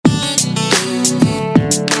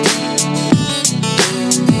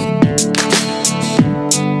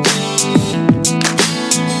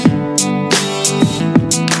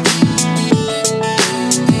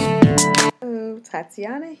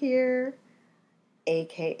Tatiana here,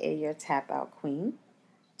 aka your Tap Out Queen.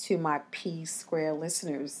 To my P Square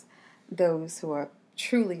listeners, those who are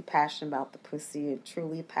truly passionate about the pussy and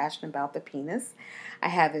truly passionate about the penis, I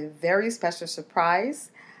have a very special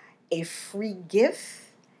surprise, a free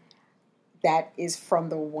gift that is from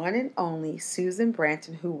the one and only Susan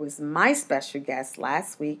Branton, who was my special guest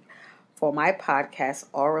last week for my podcast,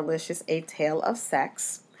 Auralicious, A Tale of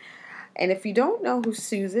Sex. And if you don't know who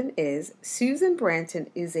Susan is, Susan Branton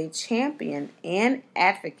is a champion and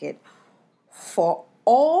advocate for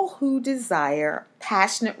all who desire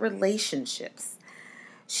passionate relationships.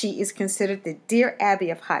 She is considered the Dear Abby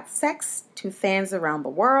of hot sex to fans around the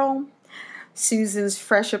world. Susan's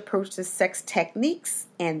fresh approach to sex techniques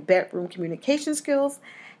and bedroom communication skills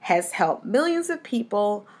has helped millions of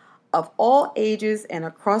people of all ages and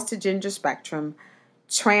across the gender spectrum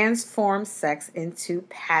transform sex into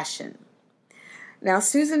passion. Now,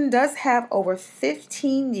 Susan does have over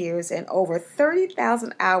 15 years and over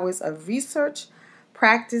 30,000 hours of research,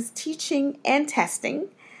 practice, teaching, and testing.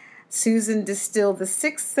 Susan distilled the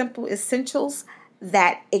 6 simple essentials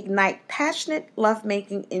that ignite passionate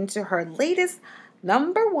lovemaking into her latest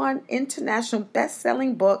 #1 international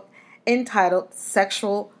best-selling book entitled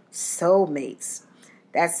Sexual Soulmates.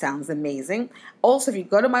 That sounds amazing. Also, if you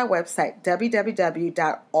go to my website,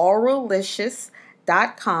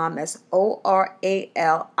 www.auralicious.com, that's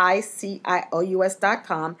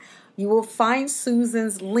ORALICIOUS.com, you will find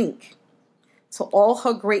Susan's link to all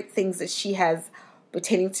her great things that she has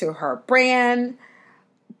pertaining to her brand,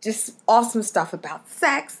 just awesome stuff about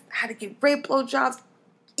sex, how to get great blowjobs,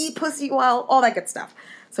 eat pussy well, all that good stuff.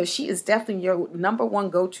 So she is definitely your #1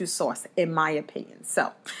 go-to source, in my opinion.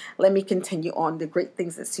 So let me continue on the great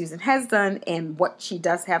things that Susan has done and what she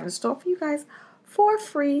does have in store for you guys for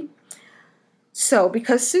free. So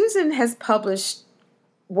because Susan has published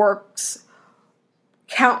works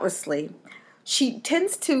countlessly, she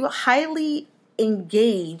tends to highly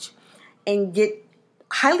engage and get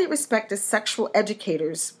highly respected sexual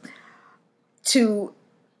educators to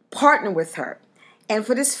partner with her. And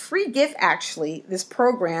for this free gift, actually, this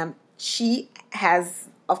program, she has,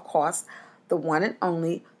 of course, the one and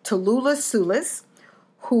only Tallulah Sulis,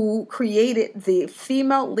 who created the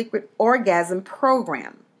Female Liquid Orgasm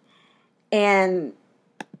Program. And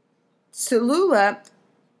Tallulah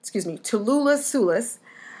Sulis,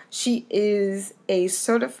 she is a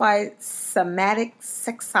certified somatic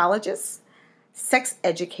sexologist, sex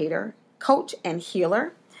educator, coach, and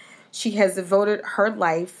healer. She has devoted her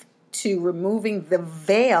life to removing the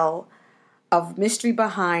veil of mystery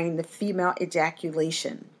behind the female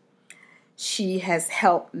ejaculation. She has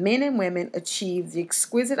helped men and women achieve the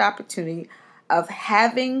exquisite opportunity of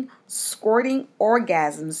having squirting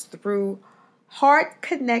orgasms through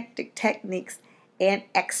heart-connected techniques and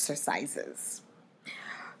exercises.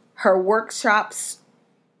 Her workshops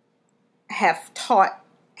have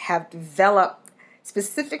developed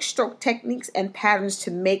specific stroke techniques and patterns to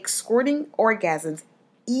make squirting orgasms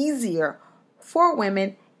easier for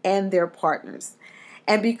women and their partners.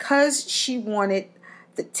 And because she wanted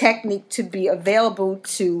the technique to be available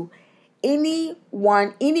to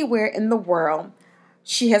anyone, anywhere in the world,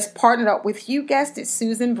 she has partnered up with, you guessed it,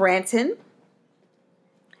 Susan Branton.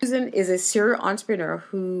 Susan is a serial entrepreneur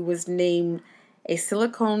who was named a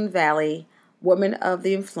Silicon Valley Woman of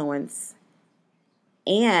the Influence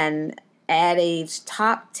and Ad Age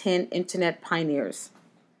Top 10 Internet Pioneers.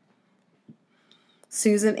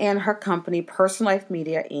 Susan and her company, Personal Life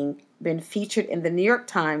Media, Inc., been featured in the New York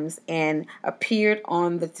Times and appeared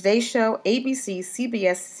on The Today Show, ABC,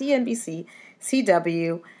 CBS, CNBC,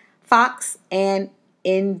 CW, Fox, and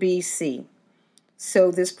NBC.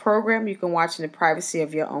 So this program you can watch in the privacy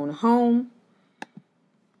of your own home.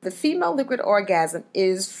 The Female Liquid Orgasm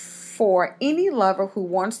is for any lover who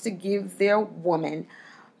wants to give their woman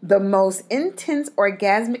the most intense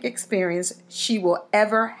orgasmic experience she will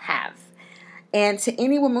ever have. And to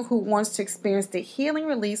any woman who wants to experience the healing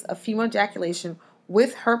release of female ejaculation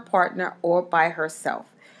with her partner or by herself.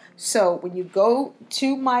 So when you go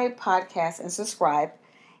to my podcast and subscribe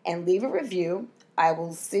and leave a review, I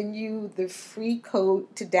will send you the free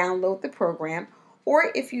code to download the program.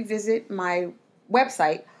 Or if you visit my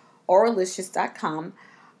website, auralicious.com,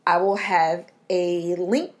 I will have a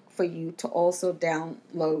link for you to also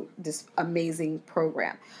download this amazing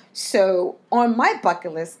program. So on my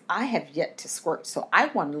bucket list, I have yet to squirt, so I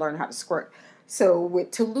want to learn how to squirt. So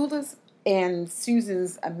with Tallulah's and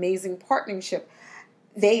Susan's amazing partnership,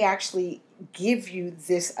 they actually give you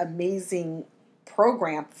this amazing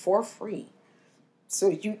program for free. So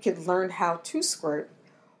you can learn how to squirt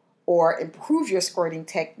or improve your squirting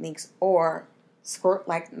techniques or squirt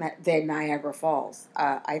like their Niagara Falls.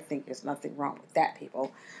 I think there's nothing wrong with that,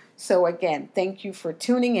 people. So again, thank you for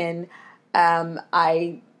tuning in.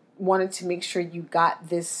 I wanted to make sure you got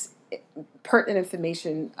this pertinent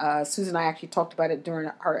information. Susan and I actually talked about it during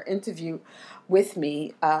our interview with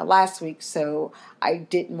me last week, so I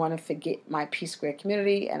didn't want to forget my P Square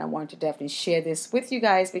community, and I wanted to definitely share this with you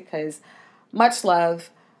guys because much love.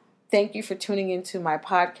 Thank you for tuning into my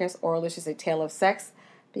podcast, Oralicious, A Tale of Sex,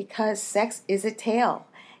 because sex is a tale,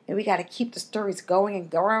 and we got to keep the stories going and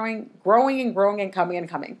growing and coming and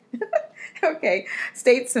coming. Okay,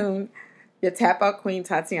 stay tuned. Your Tap Out Queen,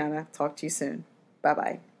 Tatiana. Talk to you soon.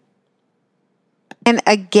 Bye-bye. And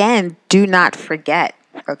again, do not forget,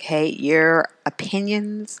 okay, your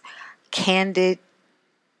opinions, candid,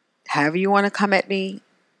 however you want to come at me.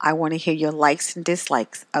 I want to hear your likes and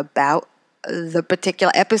dislikes about the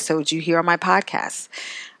particular episodes you hear on my podcast.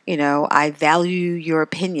 You know, I value your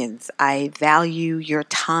opinions. I value your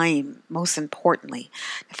time, most importantly.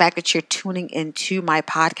 The fact that you're tuning into my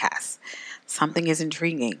podcast. Something is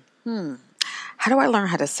intriguing. How do I learn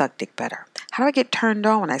how to suck dick better? How do I get turned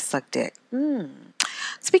on when I suck dick?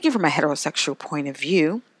 Speaking from a heterosexual point of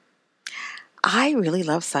view, I really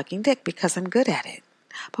love sucking dick because I'm good at it.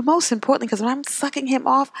 But most importantly, because when I'm sucking him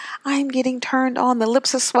off, I'm getting turned on. The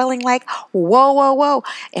lips are swelling like, whoa, whoa, whoa.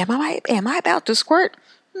 Am I about to squirt?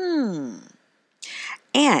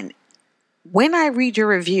 And when I read your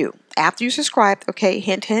review, after you subscribe, okay,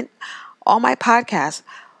 hint, hint, on my podcast,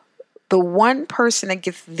 the one person that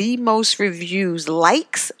gets the most reviews,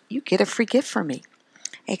 likes, you get a free gift from me.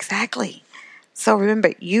 Exactly. So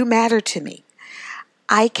remember, you matter to me.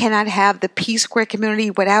 I cannot have the P Square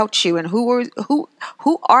community without you. And who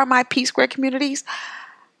are my P Square communities?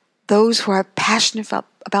 Those who are passionate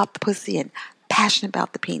about the pussy and passionate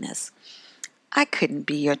about the penis. I couldn't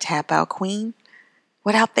be your tap out queen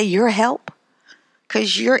without your help,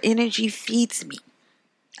 because your energy feeds me.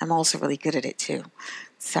 I'm also really good at it too.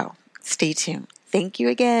 So stay tuned. Thank you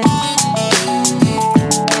again.